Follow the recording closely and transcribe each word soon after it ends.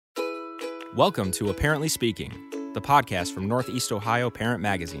Welcome to Apparently Speaking, the podcast from Northeast Ohio Parent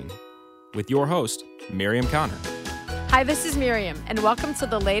Magazine, with your host, Miriam Connor. Hi, this is Miriam, and welcome to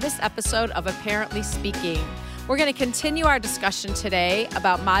the latest episode of Apparently Speaking. We're going to continue our discussion today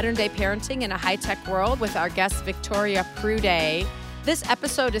about modern-day parenting in a high-tech world with our guest, Victoria Prude. This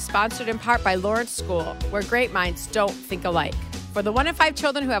episode is sponsored in part by Lawrence School, where great minds don't think alike. For the 1 in 5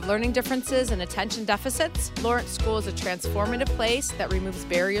 children who have learning differences and attention deficits, Lawrence School is a transformative place that removes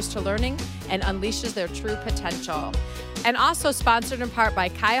barriers to learning and unleashes their true potential. And also sponsored in part by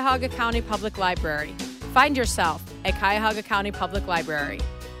Cuyahoga County Public Library. Find yourself at Cuyahoga County Public Library.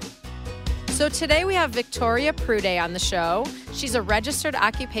 So today we have Victoria Prude on the show. She's a registered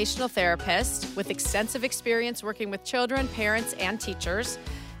occupational therapist with extensive experience working with children, parents, and teachers.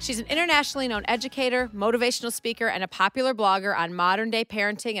 She's an internationally known educator, motivational speaker, and a popular blogger on modern-day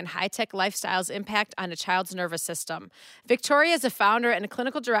parenting and high-tech lifestyles' impact on a child's nervous system. Victoria is a founder and a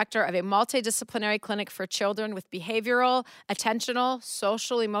clinical director of a multidisciplinary clinic for children with behavioral, attentional,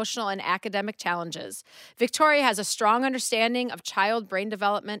 social, emotional, and academic challenges. Victoria has a strong understanding of child brain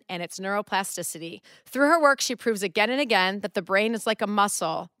development and its neuroplasticity. Through her work, she proves again and again that the brain is like a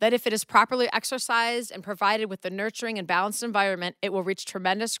muscle, that if it is properly exercised and provided with the nurturing and balanced environment, it will reach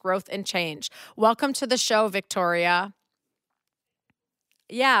tremendous growth and change. Welcome to the show, Victoria.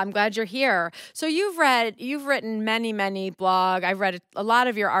 Yeah, I'm glad you're here. So you've written many blogs. I've read a lot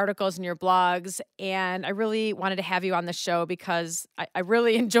of your articles and your blogs, and I really wanted to have you on the show because I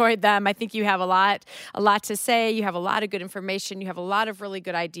really enjoyed them. I think you have a lot to say. You have a lot of good information. You have a lot of really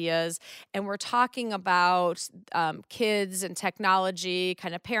good ideas, and we're talking about kids and technology,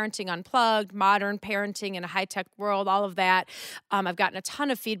 kind of parenting unplugged, modern parenting in a high-tech world, all of that. I've gotten a ton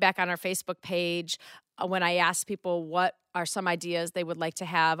of feedback on our Facebook page when I asked people what are some ideas they would like to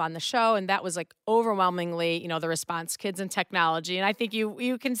have on the show. And that was like overwhelmingly, the response, kids and technology. And I think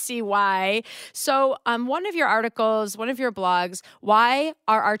you can see why. So one of your articles, one of your blogs, why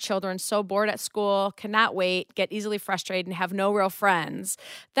are our children so bored at school, cannot wait, get easily frustrated, and have no real friends?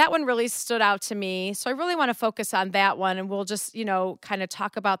 That one really stood out to me. So I really want to focus on that one. And we'll just, kind of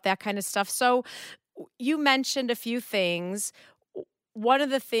talk about that kind of stuff. So you mentioned a few things. One of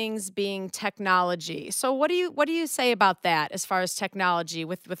the things being technology. So what do you say about that as far as technology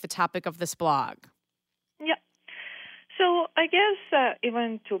with the topic of this blog? Yeah. So I guess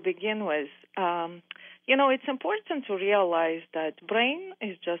even to begin with, it's important to realize that brain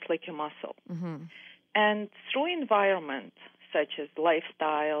is just like a muscle. Mm-hmm. And through environment such as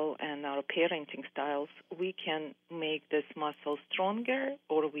lifestyle and our parenting styles, we can make this muscle stronger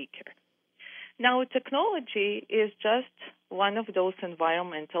or weaker. Now, technology is just one of those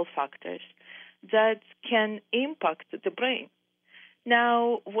environmental factors that can impact the brain.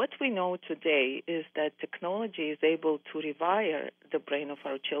 Now, what we know today is that technology is able to rewire the brain of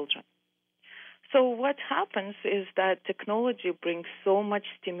our children. So what happens is that technology brings so much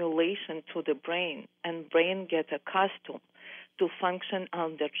stimulation to the brain, and brain gets accustomed to function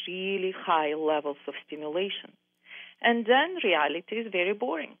under really high levels of stimulation. And then reality is very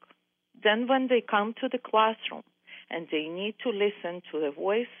boring. Then when they come to the classroom and they need to listen to the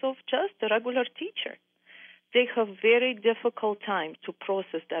voice of just a regular teacher, they have very difficult time to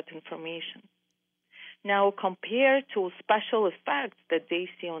process that information. Now, compared to special effects that they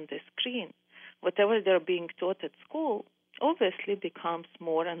see on the screen, whatever they're being taught at school obviously becomes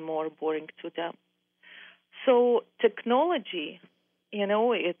more and more boring to them. So technology,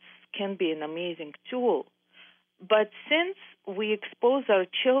 it can be an amazing tool. But since we expose our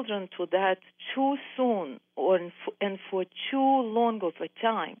children to that too soon and for too long of a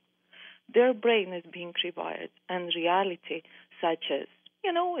time, their brain is being rewired, and reality such as,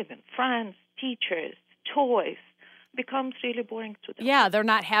 even friends, teachers, toys, becomes really boring to them. Yeah, they're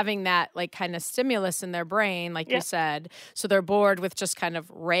not having that kind of stimulus in their brain, you said. So they're bored with just kind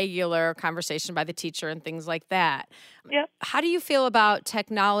of regular conversation by the teacher and things like that. Yeah. How do you feel about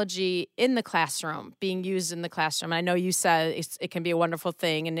technology in the classroom, being used in the classroom? I know you said it can be a wonderful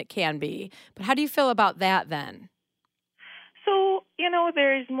thing, and it can be. But how do you feel about that then? So,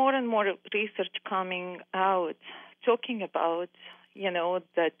 there is more and more research coming out talking about,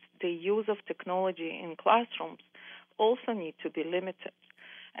 that the use of technology in classrooms also need to be limited.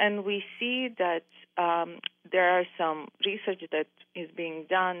 And we see that there are some research that is being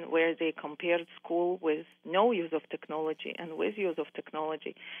done where they compared school with no use of technology and with use of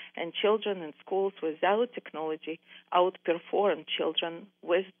technology. And children in schools without technology outperform children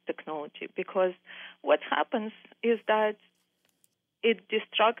with technology, because what happens is that it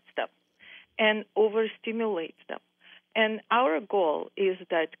distracts them and overstimulates them. And our goal is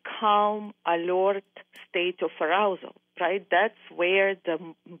that calm, alert state of arousal. right? That's where the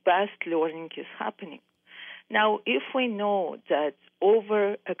best learning is happening. Now, if we know that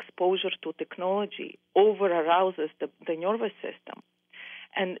overexposure to technology over-arouses the nervous system,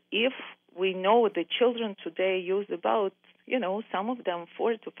 and if we know that children today use about, some of them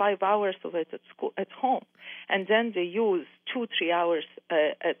 4 to 5 hours of it at home, and then they use 2-3 hours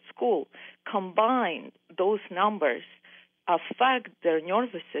at school, combined, those numbers affect their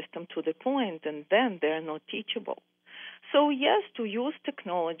nervous system to the point, and then they're not teachable. So yes, to use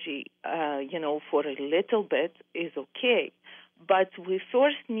technology, for a little bit is okay, but we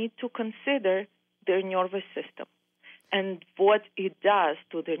first need to consider their nervous system and what it does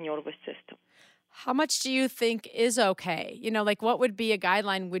to their nervous system. How much do you think is okay? What would be a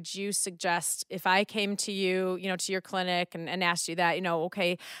guideline would you suggest if I came to you, to your clinic and asked you that,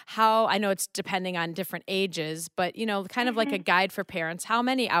 okay, I know it's depending on different ages, but, kind of like a guide for parents, how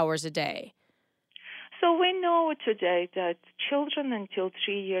many hours a day? So we know today that children until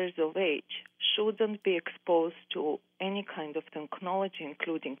 3 years of age shouldn't be exposed to any kind of technology,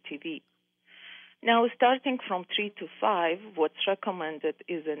 including TV. Now, starting from 3 to 5, what's recommended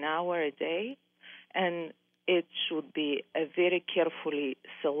is an hour a day, and it should be a very carefully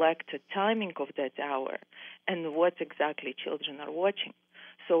selected timing of that hour and what exactly children are watching.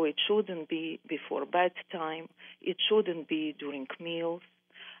 So it shouldn't be before bedtime. It shouldn't be during meals.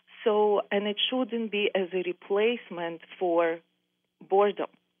 And it shouldn't be as a replacement for boredom.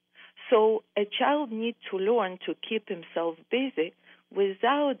 So a child needs to learn to keep himself busy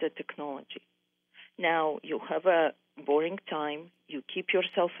without the technology. Now, you have a boring time, you keep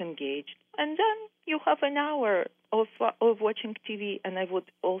yourself engaged, and then you have an hour of watching TV, and I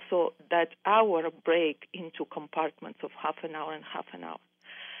would also that hour break into compartments of half an hour and half an hour.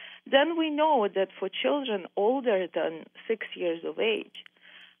 Then we know that for children older than 6 years of age,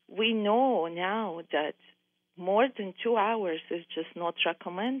 we know now that more than 2 hours is just not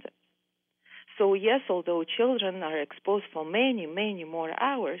recommended. So yes, although children are exposed for many, many more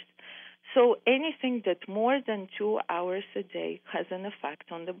hours, so anything that more than 2 hours a day has an effect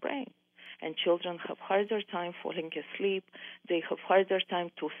on the brain. And children have harder time falling asleep. They have harder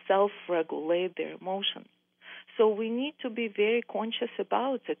time to self-regulate their emotions. So we need to be very conscious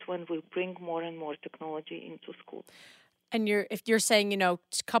about it when we bring more and more technology into school. And if you're saying, a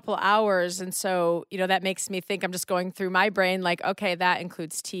couple hours, and so, that makes me think, I'm just going through my brain, like, okay, that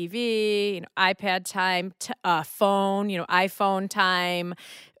includes TV, iPad time, phone, iPhone time,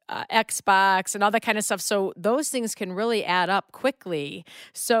 Xbox and all that kind of stuff. So those things can really add up quickly.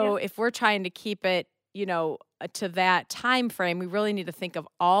 So if we're trying to keep it, to that time frame, we really need to think of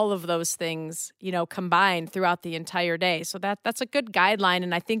all of those things, combined throughout the entire day. So that's a good guideline.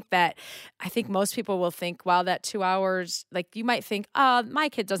 And I think most people will think, wow, that 2 hours, like you might think, my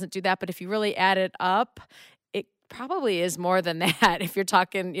kid doesn't do that. But if you really add it up, it probably is more than that if you're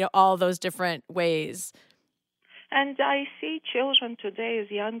talking, all those different ways. And I see children today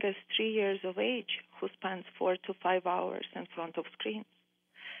as young as 3 years of age who spends 4 to 5 hours in front of screens.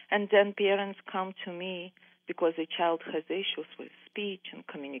 And then parents come to me because the child has issues with speech and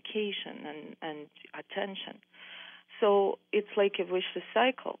communication and attention. So it's like a vicious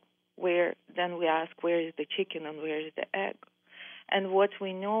cycle where then we ask, where is the chicken and where is the egg? And what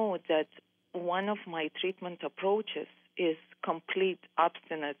we know that one of my treatment approaches is complete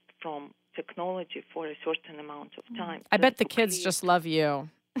abstinence from technology for a certain amount of time. I bet the kids just love you.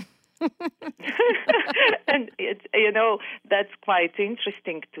 And it's, that's quite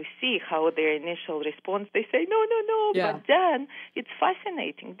interesting to see how their initial response, they say, no. Yeah. But then it's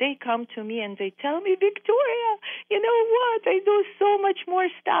fascinating. They come to me and they tell me, Victoria, you know what? I do so much more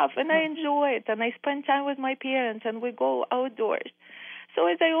stuff and I enjoy it and I spend time with my parents and we go outdoors. So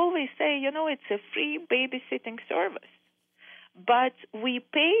as I always say, it's a free babysitting service. But we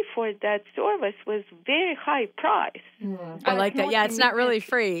pay for that service with very high price. I like that. Yeah, it's not really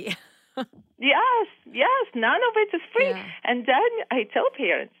free. Yes, none of it is free. Yeah. And then I tell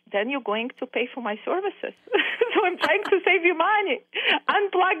parents, then you're going to pay for my services. So I'm trying to save you money.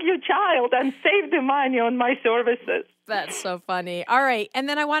 Unplug your child and save the money on my services. That's so funny. All right. And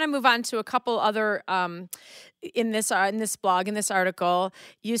then I want to move on to a couple other, in this blog, in this article,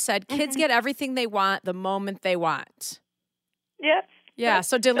 you said kids get everything they want the moment they want. Yes. Yeah,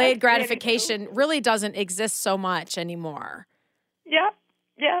 so delayed gratification really doesn't exist so much anymore. Yeah.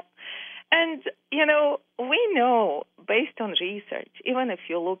 And, we know based on research, even if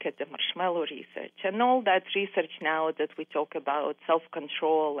you look at the marshmallow research and all that research now that we talk about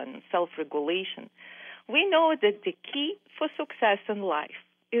self-control and self-regulation, we know that the key for success in life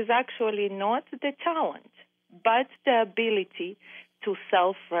is actually not the talent, but the ability to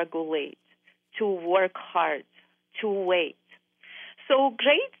self-regulate, to work hard, to wait. So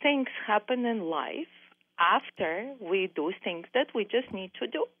great things happen in life after we do things that we just need to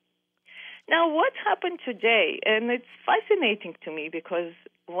do. Now, what happened today, and it's fascinating to me because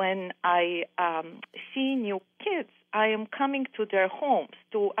when I see new kids, I am coming to their homes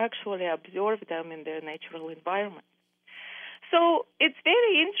to actually observe them in their natural environment. So it's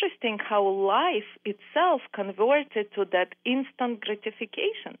very interesting how life itself converted to that instant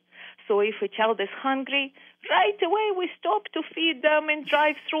gratification. So if a child is hungry, right away we stop to feed them and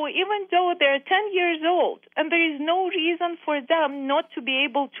drive through, even though they're 10 years old, and there is no reason for them not to be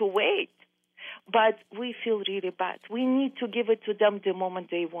able to wait. But we feel really bad. We need to give it to them the moment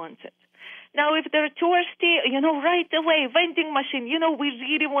they want it. Now, if they're thirsty, right away, vending machine, we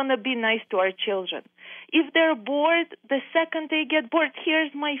really want to be nice to our children. If they're bored, the second they get bored,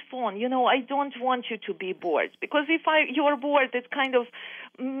 here's my phone. I don't want you to be bored. Because if you're bored, it kind of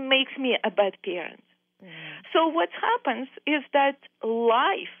makes me a bad parent. So what happens is that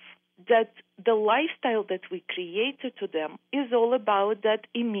the lifestyle that we created to them is all about that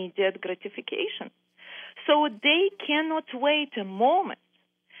immediate gratification. So they cannot wait a moment.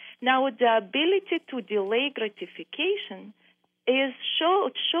 Now, the ability to delay gratification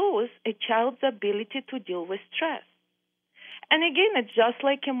shows a child's ability to deal with stress. And again, it's just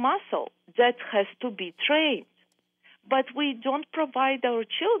like a muscle that has to be trained. But we don't provide our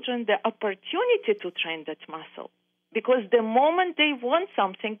children the opportunity to train that muscle. Because the moment they want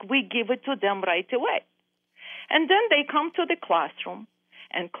something, we give it to them right away. And then they come to the classroom,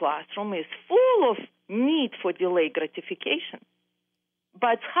 and classroom is full of need for delayed gratification.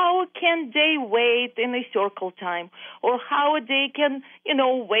 But how can they wait in a circle time? Or how they can,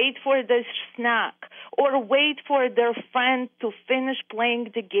 wait for the snack? Or wait for their friend to finish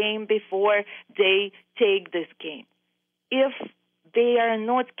playing the game before they take this game? If they are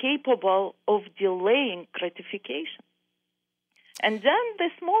not capable of delaying gratification. And then the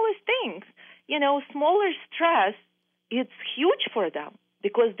smallest things, smaller stress, it's huge for them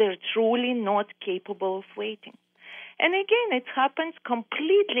because they're truly not capable of waiting. And again, it happens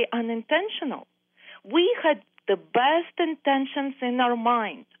completely unintentional. We had the best intentions in our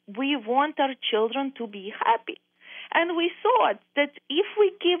mind. We want our children to be happy. And we thought that if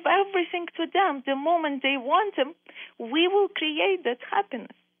we give everything to them the moment they want them, we will create that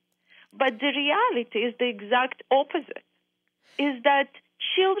happiness. But the reality is the exact opposite, is that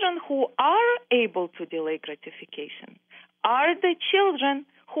children who are able to delay gratification are the children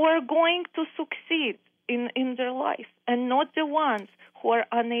who are going to succeed in their life, and not the ones who are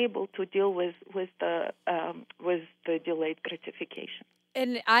unable to deal with the delayed gratification.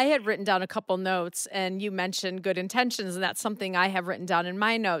 And I had written down a couple notes, and you mentioned good intentions, and that's something I have written down in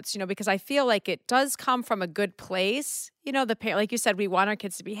my notes, because I feel like it does come from a good place. Like you said, we want our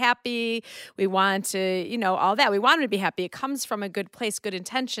kids to be happy. We want to, all that. We want them to be happy. It comes from a good place, good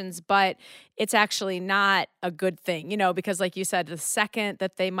intentions, but it's actually not a good thing, because like you said, the second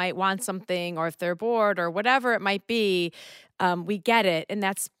that they might want something, or if they're bored or whatever it might be, we get it. And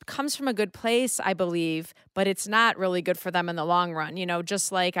that comes from a good place, I believe, but it's not really good for them in the long run.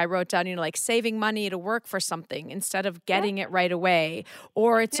 Just like I wrote down, like saving money to work for something instead of getting it right away.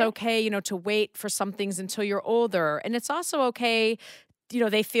 Or it's okay, to wait for some things until you're older. And it's also okay,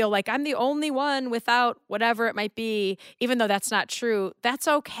 they feel like I'm the only one without whatever it might be, even though that's not true. That's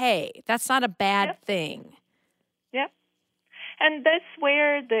okay. That's not a bad thing. Yeah. And that's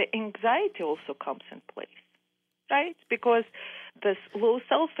where the anxiety also comes in place. Right? Because this low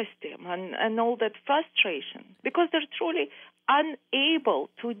self-esteem and all that frustration, because they're truly unable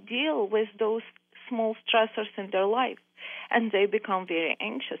to deal with those small stressors in their life. And they become very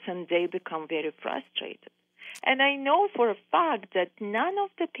anxious and they become very frustrated. And I know for a fact that none of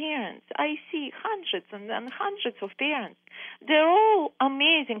the parents, I see hundreds and hundreds of parents, they're all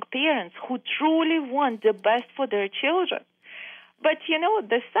amazing parents who truly want the best for their children. But,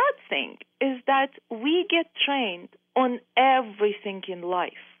 the sad thing is that we get trained on everything in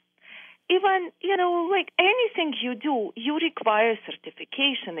life. Even, like anything you do, you require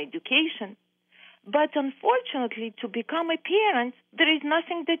certification, education. But unfortunately, to become a parent, there is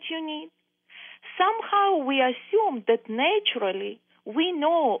nothing that you need. Somehow we assume that naturally we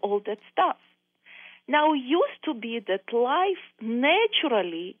know all that stuff. Now, it used to be that life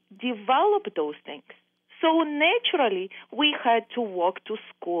naturally developed those things. So naturally, we had to walk to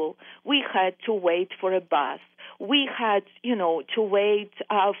school. We had to wait for a bus. We had, to wait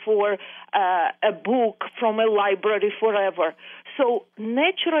for a book from a library forever. So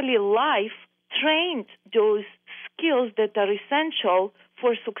naturally, life trained those skills that are essential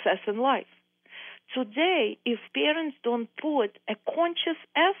for success in life. Today, if parents don't put a conscious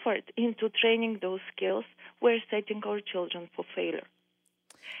effort into training those skills, we're setting our children for failure.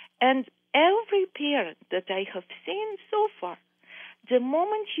 And every parent that I have seen so far, the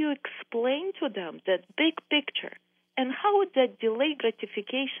moment you explain to them that big picture and how that delayed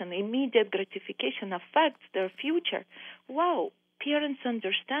gratification, immediate gratification affects their future, wow, parents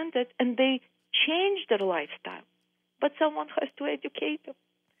understand it and they change their lifestyle. But someone has to educate them.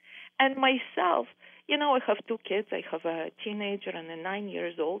 And myself, I have two kids. I have a teenager and a 9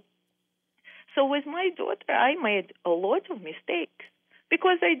 years old. So with my daughter, I made a lot of mistakes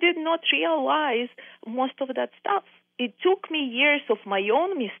because I did not realize most of that stuff. It took me years of my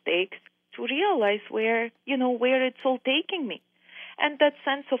own mistakes to realize where it's all taking me. And that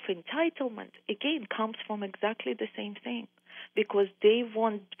sense of entitlement, again, comes from exactly the same thing, because they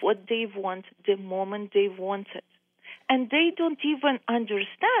want what they want the moment they want it. And they don't even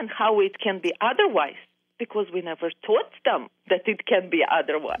understand how it can be otherwise, because we never taught them that it can be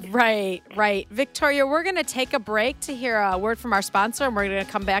otherwise. Right. Victoria, we're going to take a break to hear a word from our sponsor, and we're going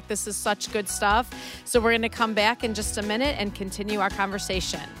to come back. This is such good stuff. So we're going to come back in just a minute and continue our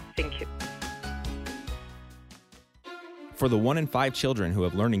conversation. Thank you. For the 1 in 5 children who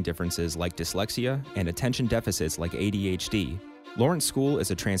have learning differences like dyslexia and attention deficits like ADHD, Lawrence School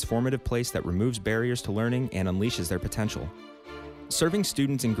is a transformative place that removes barriers to learning and unleashes their potential. Serving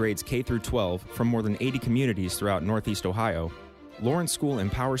students in grades K through 12 from more than 80 communities throughout Northeast Ohio, Lawrence School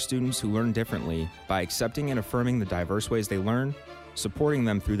empowers students who learn differently by accepting and affirming the diverse ways they learn, supporting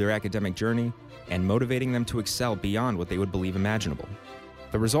them through their academic journey, and motivating them to excel beyond what they would believe imaginable.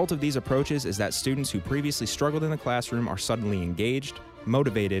 The result of these approaches is that students who previously struggled in the classroom are suddenly engaged,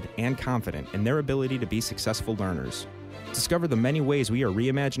 motivated, and confident in their ability to be successful learners. Discover the many ways we are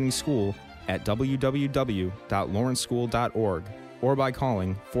reimagining school at www.lawrenceschool.org or by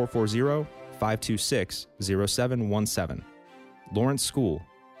calling 440-526-0717. Lawrence School,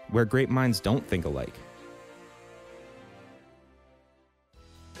 where great minds don't think alike.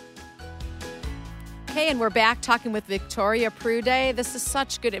 Hey, and we're back talking with Victoria Prude. This is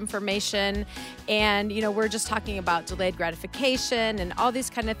such good information. And, we're just talking about delayed gratification and all these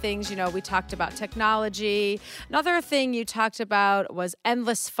kind of things. We talked about technology. Another thing you talked about was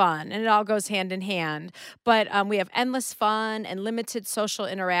endless fun, and it all goes hand in hand. But we have endless fun and limited social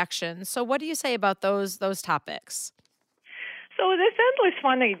interaction. So what do you say about those topics? So this endless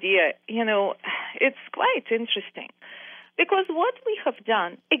fun idea, it's quite interesting. Because what we have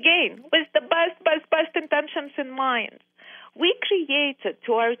done, again, with the best intentions in mind, we created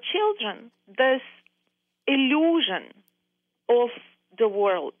to our children this illusion of the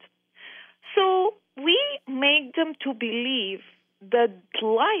world. So we make them to believe that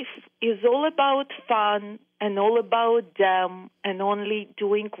life is all about fun and all about them and only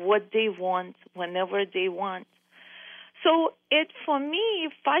doing what they want whenever they want. So it's, for me,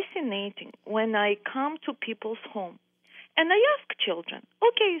 fascinating when I come to people's home and I ask children,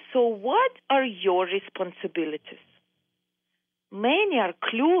 okay, so what are your responsibilities? Many are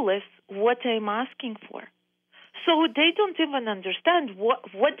clueless what I'm asking for. So they don't even understand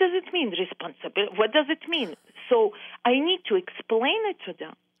what does it mean, responsibility? What does it mean? So I need to explain it to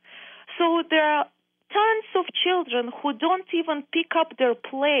them. So there are tons of children who don't even pick up their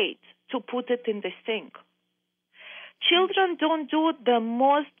plate to put it in the sink. Children don't do the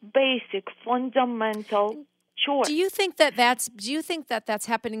most basic, fundamental chores. Do you think that that's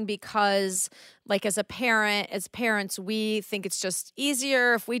happening because, like, as parents, we think it's just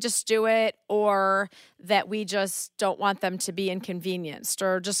easier if we just do it, or that we just don't want them to be inconvenienced,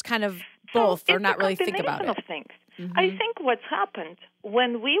 or just kind of both, or not really think about it? Of things. Mm-hmm. I think what's happened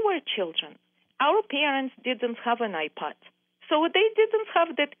when we were children, our parents didn't have an iPad, so they didn't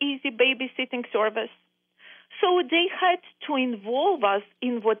have that easy babysitting service. So they had to involve us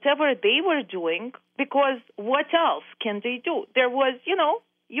in whatever they were doing, because what else can they do? There was,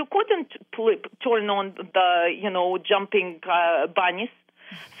 you couldn't turn on the, jumping bunnies.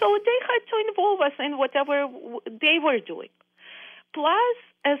 So they had to involve us in whatever they were doing. Plus,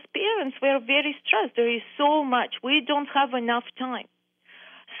 as parents, we're very stressed. There is so much. We don't have enough time.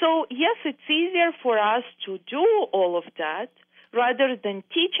 So, yes, it's easier for us to do all of that rather than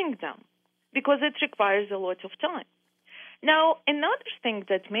teaching them, because it requires a lot of time. Now, another thing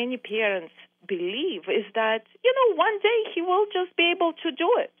that many parents believe is that, one day he will just be able to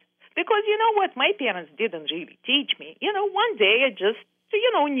do it. Because, my parents didn't really teach me. One day I just,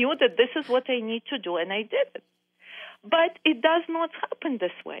 knew that this is what I need to do, and I did it. But it does not happen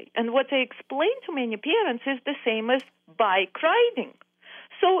this way. And what I explain to many parents is the same as bike riding.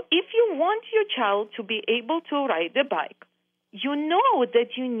 So if you want your child to be able to ride a bike, you know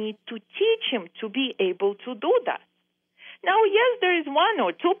that you need to teach him to be able to do that. Now, yes, there is 1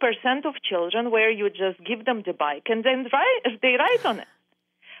 or 2% of children where you just give them the bike and then they ride on it.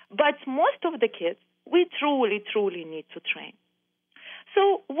 But most of the kids, we truly, truly need to train.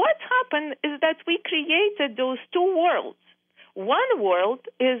 So what happened is that we created those two worlds. One world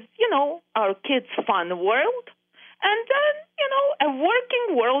is, our kids' fun world, and then, a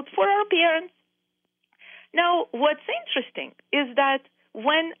working world for our parents. Now, what's interesting is that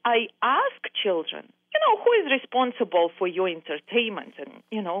when I ask children, who is responsible for your entertainment, and,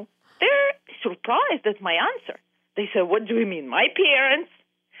 they're surprised at my answer. They say, what do you mean, my parents?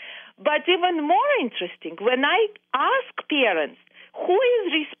 But even more interesting, when I ask parents, who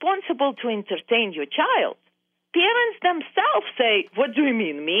is responsible to entertain your child? Parents themselves say, what do you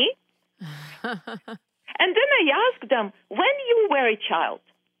mean, me? And then I ask them, when you were a child,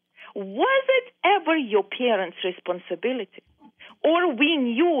 was it ever your parents' responsibility? Or we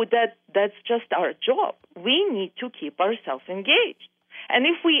knew that that's just our job. We need to keep ourselves engaged. And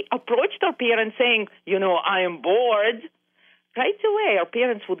if we approached our parents saying, I am bored, right away our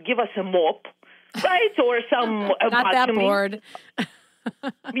parents would give us a mop, right? Or some not that bored.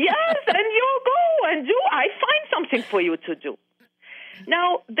 Yes, and you go and I find something for you to do.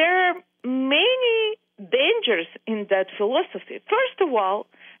 Now, there are many dangers in that philosophy. First of all,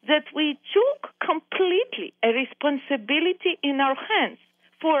 that we took completely a responsibility in our hands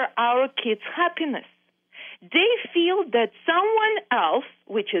for our kids' happiness. They feel that someone else,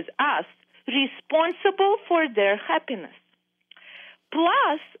 which is us, responsible for their happiness.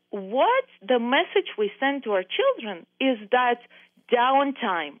 Plus, what the message we send to our children is that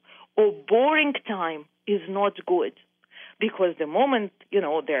downtime or boring time is not good. Because the moment,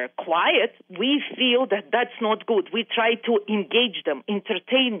 they're quiet, we feel that that's not good. We try to engage them,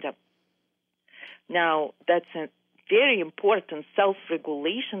 entertain them. Now, that's a very important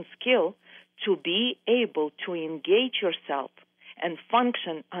self-regulation skill to be able to engage yourself and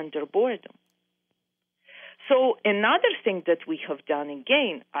function under boredom. So another thing that we have done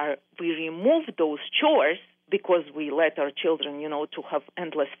again are we remove those chores because we let our children, to have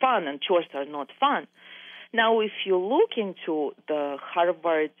endless fun, and chores are not fun. Now, if you look into the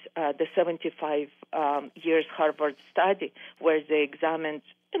Harvard, the 75 years Harvard study, where they examined,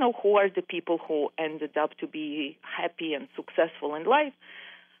 who are the people who ended up to be happy and successful in life.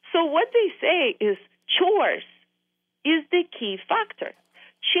 So what they say is chores is the key factor.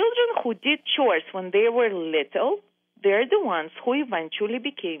 Children who did chores when they were little, they're the ones who eventually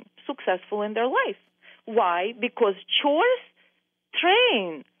became successful in their life. Why? Because chores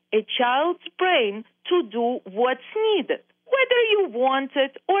train a child's brain to do what's needed. Whether you want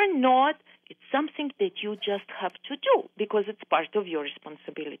it or not, it's something that you just have to do because it's part of your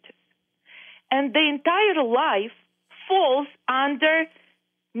responsibilities. And the entire life falls under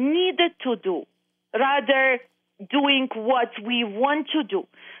needed to do, rather doing what we want to do.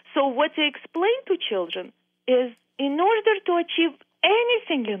 So what I explain to children is in order to achieve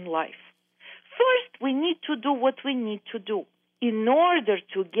anything in life, first we need to do what we need to do in order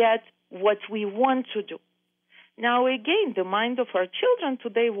to get what we want to do. Now, again, the mind of our children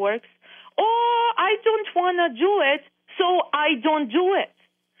today works, I don't want to do it, so I don't do it.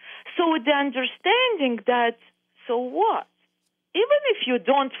 So the understanding that, so what? Even if you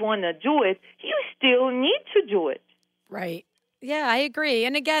don't want to do it, you still need to do it. Right. Yeah, I agree.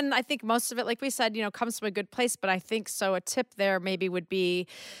 And again, I think most of it, like we said, comes from a good place. But I think so a tip there maybe would be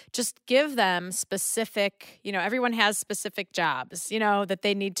just give them specific, everyone has specific jobs, that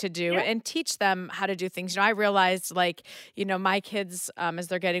they need to do and teach them how to do things. I realized my kids, as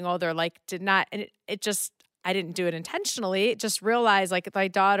they're getting older, did not, and it just, I didn't do it intentionally. Just realized, my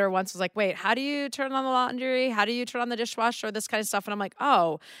daughter once was like, wait, how do you turn on the laundry? How do you turn on the dishwasher? This kind of stuff. And I'm like,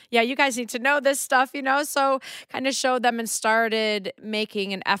 oh, yeah, you guys need to know this stuff, So kind of showed them and started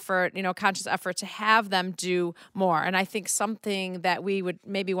making an effort, conscious effort to have them do more. And I think something that we would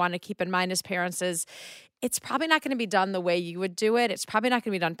maybe want to keep in mind as parents is it's probably not going to be done the way you would do it. It's probably not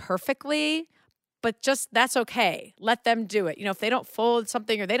going to be done perfectly. But just that's okay. Let them do it. If they don't fold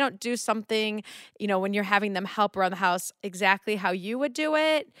something or they don't do something, when you're having them help around the house exactly how you would do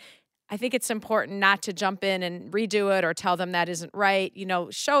it, I think it's important not to jump in and redo it or tell them that isn't right.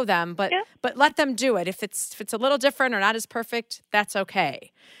 Show them, but let them do it. If it's a little different or not as perfect, that's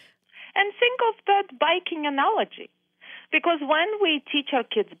okay. And think of that biking analogy. Because when we teach our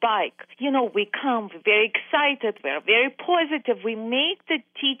kids bike, we come very excited, we're very positive, we make the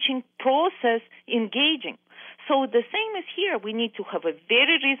teaching process engaging. So the same is here. We need to have a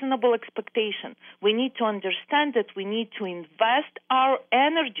very reasonable expectation. We need to understand that we need to invest our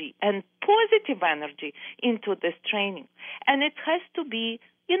energy and positive energy into this training. And it has to be,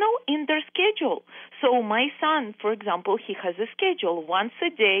 in their schedule. So my son, for example, he has a schedule. Once a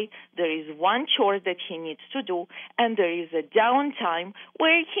day, there is one chore that he needs to do, and there is a downtime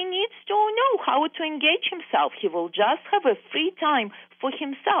where he needs to know how to engage himself. He will just have a free time for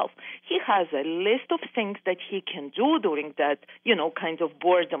himself. He has a list of things that he can do during that, kind of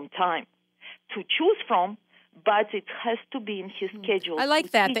boredom time to choose from, but it has to be in his schedule. I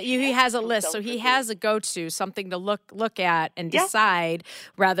like that he has a list. So he has a go-to, something to look at and decide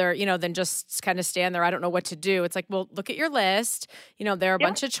rather, than just kind of stand there. I don't know what to do. It's like, well, look at your list. There are a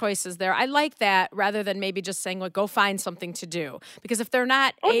bunch of choices there. I like that rather than maybe just saying, well, go find something to do. Because if they're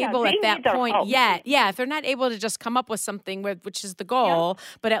not able at that point yet, if they're not able to just come up with something which is the goal,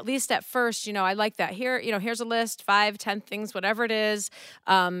 but at least at first, I like that. Here, here's a list, 5, 10 things, whatever it is.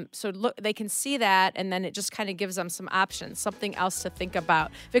 So look, they can see that, and then it just kind of gives them some options, something else to think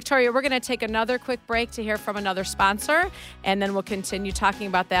about. Victoria, we're going to take another quick break to hear from another sponsor, and then we'll continue talking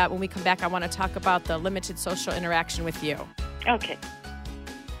about that. When we come back, I want to talk about the limited social interaction with you. Okay.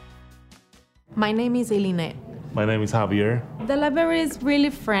 My name is Eline. My name is Javier. The library is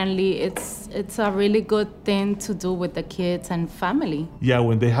really friendly. It's a really good thing to do with the kids and family. Yeah,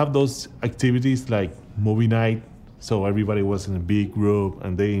 when they have those activities like movie night, so everybody was in a big group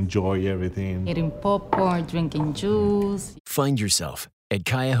and they enjoy everything. Eating popcorn, drinking juice. Find yourself at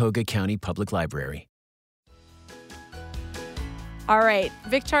Cuyahoga County Public Library. All right,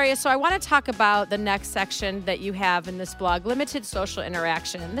 Victoria, so I want to talk about the next section that you have in this blog, limited social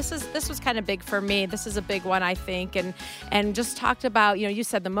interaction. This was kind of big for me. This is a big one, I think, and just talked about, you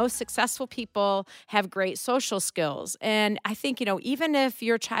said the most successful people have great social skills. And I think, even if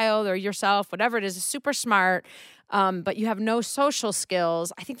your child or yourself, whatever it is super smart, but you have no social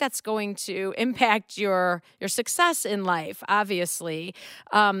skills, I think that's going to impact your success in life, obviously.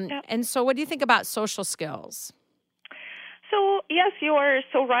 And so what do you think about social skills? So, yes, you are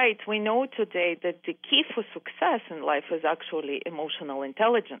so right. We know today that the key for success in life is actually emotional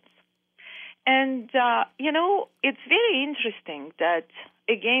intelligence. And, it's very interesting that,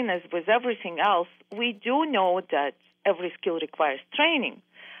 again, as with everything else, we do know that every skill requires training.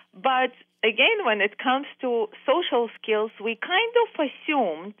 But, again, when it comes to social skills, we kind of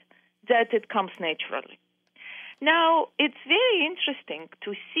assumed that it comes naturally. Now, it's very interesting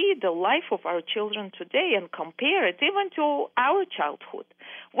to see the life of our children today and compare it even to our childhood,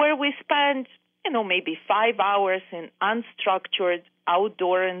 where we spend, maybe 5 hours in unstructured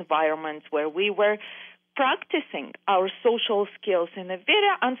outdoor environments where we were practicing our social skills in a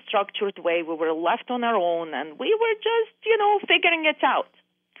very unstructured way. We were left on our own and we were just, figuring it out.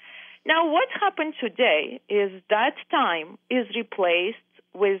 Now, what happened today is that time is replaced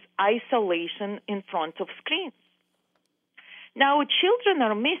with isolation in front of screens. Now, children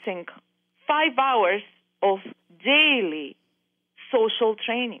are missing 5 hours of daily social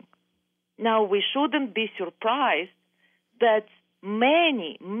training. Now, we shouldn't be surprised that we're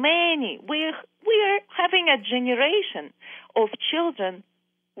having a generation of children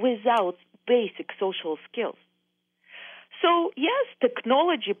without basic social skills. So, yes,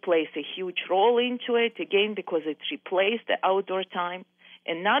 technology plays a huge role into it, again, because it replaced the outdoor time.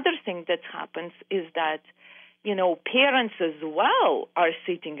 Another thing that happens is that parents as well are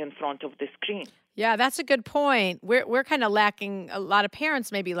sitting in front of the screen. Yeah, that's a good point. We're kind of lacking, a lot of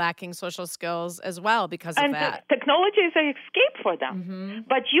parents may be lacking social skills as well because of that. And technology is an escape for them. Mm-hmm.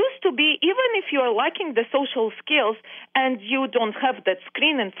 But used to be, even if you're lacking the social skills and you don't have that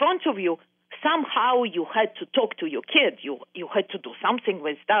screen in front of you, somehow you had to talk to your kid. You had to do something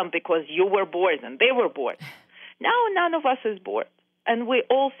with them because you were bored and they were bored. Now none of us is bored. And we're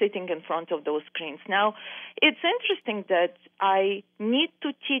all sitting in front of those screens. Now, it's interesting that I need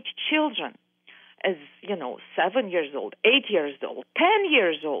to teach children as, 7 years old, 8 years old, 10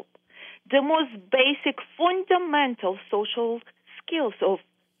 years old, the most basic fundamental social skills of,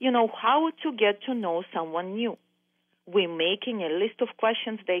 how to get to know someone new. We're making a list of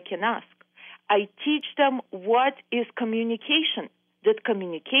questions they can ask. I teach them what is communication, that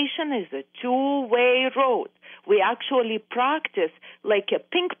communication is a two-way road. We actually practice like a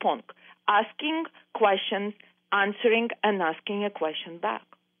ping pong, asking questions, answering, and asking a question back.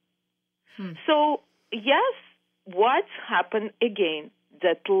 So, yes, what's happened again,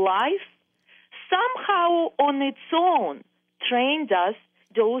 that life somehow on its own trained us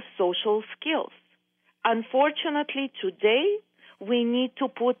those social skills. Unfortunately, today, we need to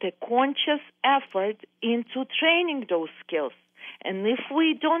put a conscious effort into training those skills. And if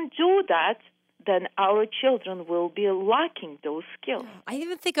we don't do that, then our children will be lacking those skills. I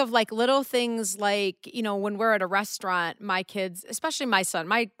even think of like little things like, when we're at a restaurant, my kids, especially my son,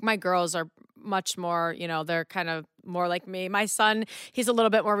 my girls are much more, they're kind of more like me. My son, he's a little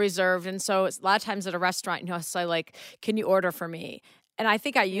bit more reserved. And so a lot of times at a restaurant, he'll say like, can you order for me? And I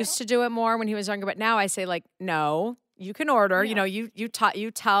think I used to do it more when he was younger, but now I say like, no. You can order, you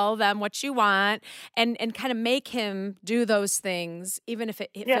tell them what you want and kind of make him do those things, even if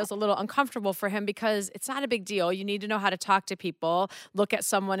it feels a little uncomfortable for him, because it's not a big deal. You need to know how to talk to people, look at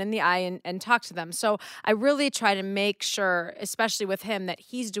someone in the eye and talk to them. So I really try to make sure, especially with him, that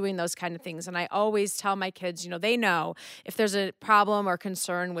he's doing those kind of things. And I always tell my kids, they know if there's a problem or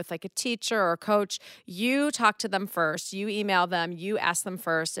concern with like a teacher or a coach, you talk to them first, you email them, you ask them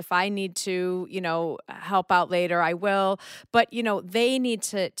first. If I need to, help out later, I will. But, they need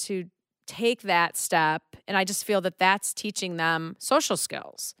to take that step. And I just feel that that's teaching them social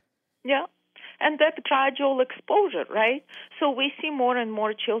skills. Yeah. And that gradual exposure, right? So we see more and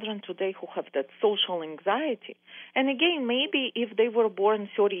more children today who have that social anxiety. And again, maybe if they were born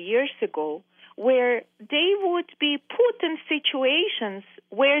 30 years ago, where they would be put in situations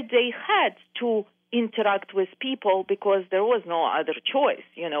where they had to interact with people because there was no other choice.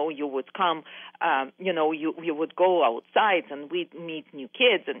 You would come, you would go outside and we'd meet new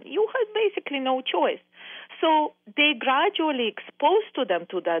kids, and you had basically no choice. So they gradually exposed to them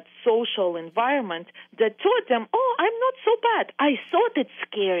to that social environment that taught them, oh, I'm not so bad. I thought it's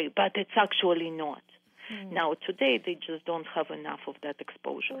scary, but it's actually not. Now, today, they just don't have enough of that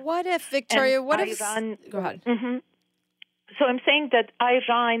exposure. What if, Victoria, Go ahead. Mm-hmm. So I'm saying that I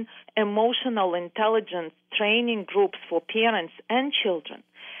run emotional intelligence training groups for parents and children.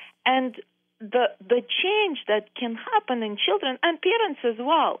 And the change that can happen in children and parents as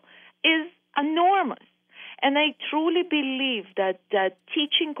well is enormous. And I truly believe that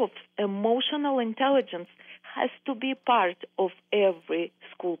teaching of emotional intelligence has to be part of every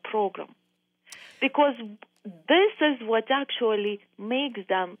school program. Because this is what actually makes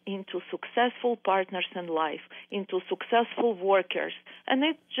them into successful partners in life, into successful workers, and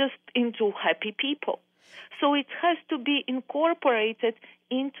it's just into happy people. So it has to be incorporated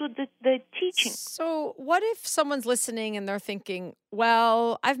into the teaching. So what if someone's listening and they're thinking,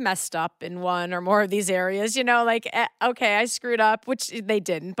 well, I've messed up in one or more of these areas, okay, I screwed up, which they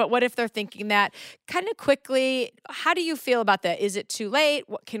didn't. But what if they're thinking that kind of quickly? How do you feel about that? Is it too late?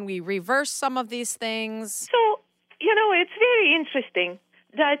 Can we reverse some of these things? So, it's very interesting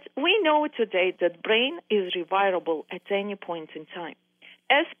that we know today that brain is rewirable at any point in time.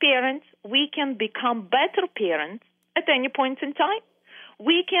 As parents, we can become better parents at any point in time.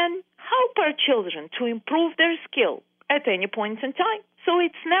 We can help our children to improve their skill at any point in time. So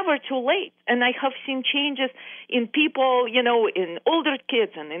it's never too late. And I have seen changes in people, in older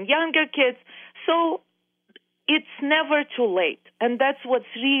kids and in younger kids. So it's never too late. And that's what's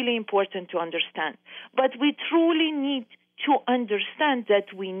really important to understand. But we truly need to understand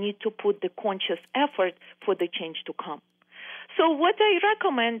that we need to put the conscious effort for the change to come. So what I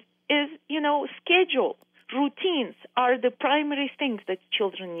recommend is, schedule. Routines are the primary things that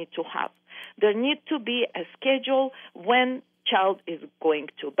children need to have. There need to be a schedule when child is going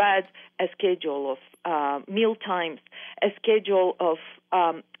to bed, a schedule of meal times, a schedule of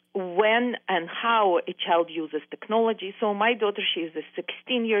when and how a child uses technology. So my daughter, she is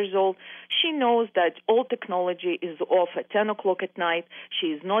 16 years old. She knows that all technology is off at 10 o'clock at night. She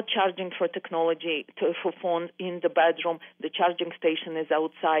is not charging for technology, for phones in the bedroom. The charging station is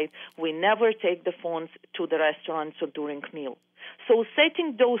outside. We never take the phones to the restaurants or during meal. So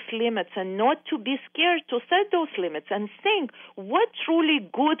setting those limits and not to be scared to set those limits and think what's truly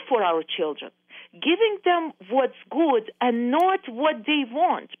good for our children. Giving them what's good and not what they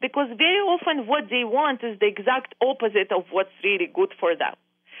want, because very often what they want is the exact opposite of what's really good for them.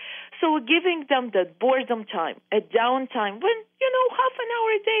 So giving them that boredom time, a downtime, when, half an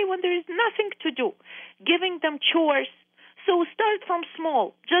hour a day when there is nothing to do, giving them chores. So start from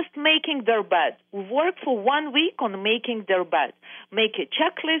small, just making their bed. Work for 1 week on making their bed. Make a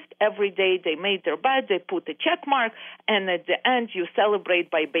checklist. Every day they made their bed, they put a check mark, and at the end you celebrate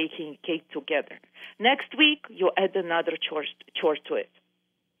by baking a cake together. Next week you add another chore to it.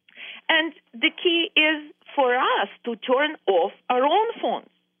 And the key is for us to turn off our own phones.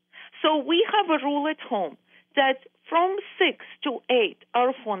 So we have a rule at home that from 6 to 8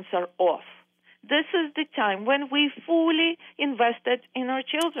 our phones are off. This is the time when we fully invested in our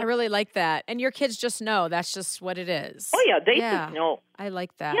children. I really like that. And your kids just know that's just what it is. Oh, yeah, they just know. I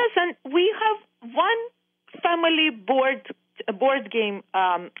like that. Yes, and we have one family board game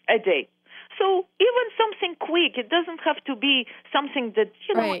a day. So even something quick, it doesn't have to be something that,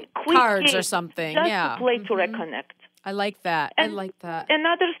 right. Quick cards game, or something. just to play to reconnect. I like that. And I like that.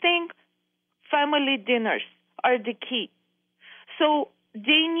 Another thing, family dinners are the key. So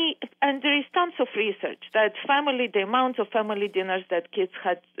they need, and there is tons of research that the amount of family dinners that kids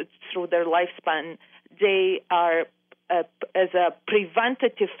had through their lifespan, they are as a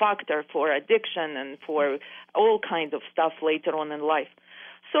preventative factor for addiction and for all kinds of stuff later on in life.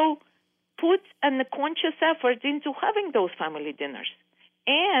 So put a conscious effort into having those family dinners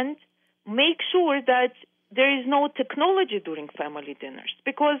and make sure that there is no technology during family dinners,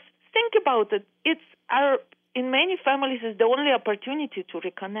 because think about it, in many families it's the only opportunity to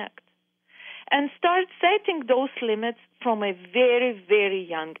reconnect. And start setting those limits from a very, very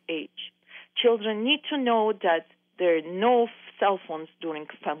young age. Children need to know that there are no cell phones during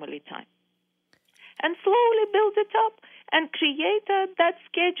family time. And slowly build it up and create that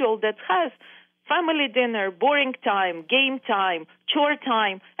schedule that has family dinner, boring time, game time, chore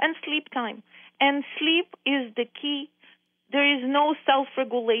time, and sleep time. And sleep is the key. There is no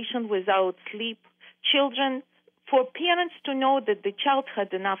self-regulation without sleep. Children, for parents to know that the child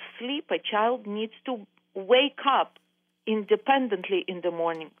had enough sleep, a child needs to wake up independently in the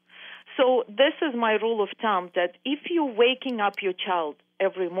morning. So this is my rule of thumb, that if you're waking up your child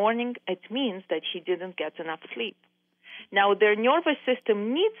every morning, it means that he didn't get enough sleep. Now, their nervous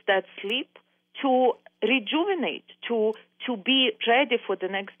system needs that sleep to rejuvenate, to be ready for the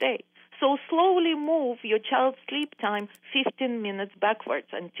next day. So slowly move your child's sleep time 15 minutes backwards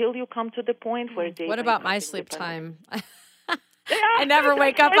until you come to the point where they... What about my sleep time? I never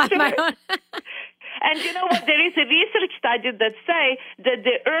wake up on my own. And you know what? There is a research study that say that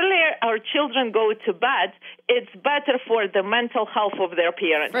the earlier our children go to bed, it's better for the mental health of their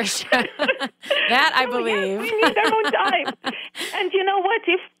parents. For sure. That I believe. Yes, we need our own time. And you know what?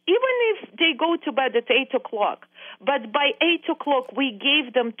 Even if they go to bed at 8 o'clock, but by 8 o'clock we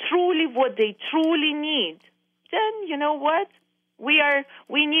gave them truly what they truly need, then you know what? We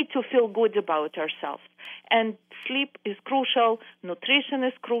need to feel good about ourselves. And sleep is crucial, nutrition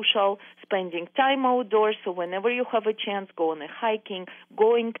is crucial, spending time outdoors. So whenever you have a chance, go on a hiking,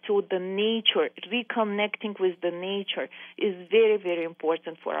 going to the nature, reconnecting with the nature is very, very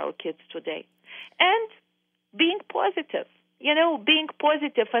important for our kids today. And being positive. Being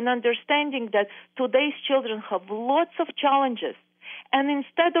positive and understanding that today's children have lots of challenges. And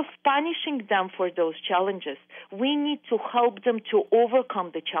instead of punishing them for those challenges, we need to help them to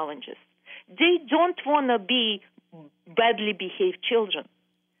overcome the challenges. They don't want to be badly behaved children,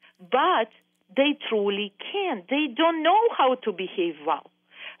 but they truly can. They don't know how to behave well.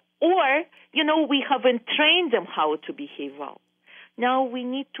 Or, we haven't trained them how to behave well. Now we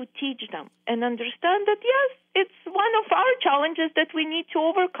need to teach them and understand that, yes, it's one of our challenges that we need to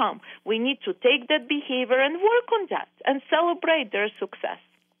overcome. We need to take that behavior and work on that and celebrate their success.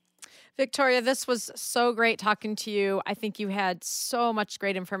 Victoria, this was so great talking to you. I think you had so much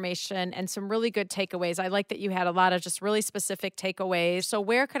great information and some really good takeaways. I like that you had a lot of just really specific takeaways. So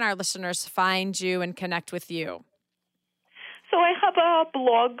where can our listeners find you and connect with you? So I have a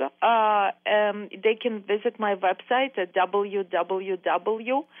blog. They can visit my website at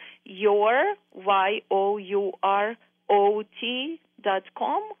www.yourot.com.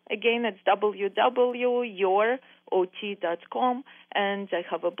 Again, it's www.yourot.com. And I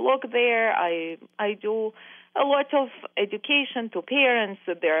have a blog there. I do a lot of education to parents.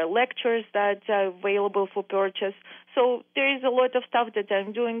 There are lectures that are available for purchase. So there is a lot of stuff that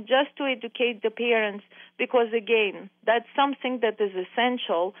I'm doing just to educate the parents because, again, that's something that is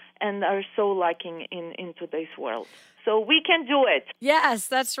essential and are so lacking in today's world. So we can do it. Yes,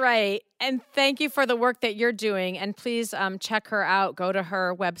 that's right. And thank you for the work that you're doing. And please check her out. Go to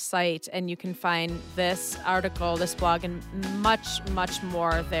her website and you can find this article, this blog, and much, much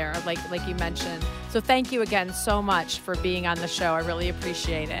more there, like you mentioned. So thank you again so much for being on the show. I really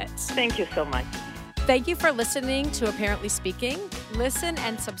appreciate it. Thank you so much. Thank you for listening to Apparently Speaking. Listen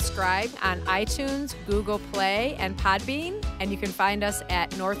and subscribe on iTunes, Google Play, and Podbean. And you can find us at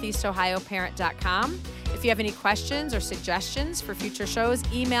northeastohioparent.com. If you have any questions or suggestions for future shows,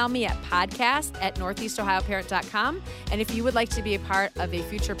 email me at podcast@northeastohioparent.com. And if you would like to be a part of a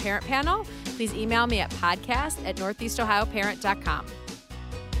future parent panel, please email me at podcast@northeastohioparent.com.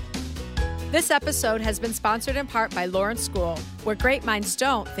 This episode has been sponsored in part by Lawrence School, where great minds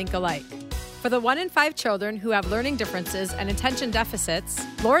don't think alike. For the 1 in 5 children who have learning differences and attention deficits,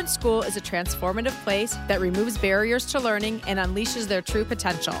 Lawrence School is a transformative place that removes barriers to learning and unleashes their true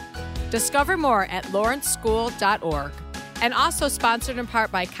potential. Discover more at lawrenceschool.org. And also sponsored in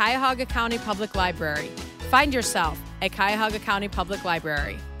part by Cuyahoga County Public Library. Find yourself at Cuyahoga County Public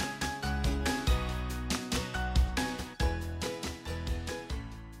Library.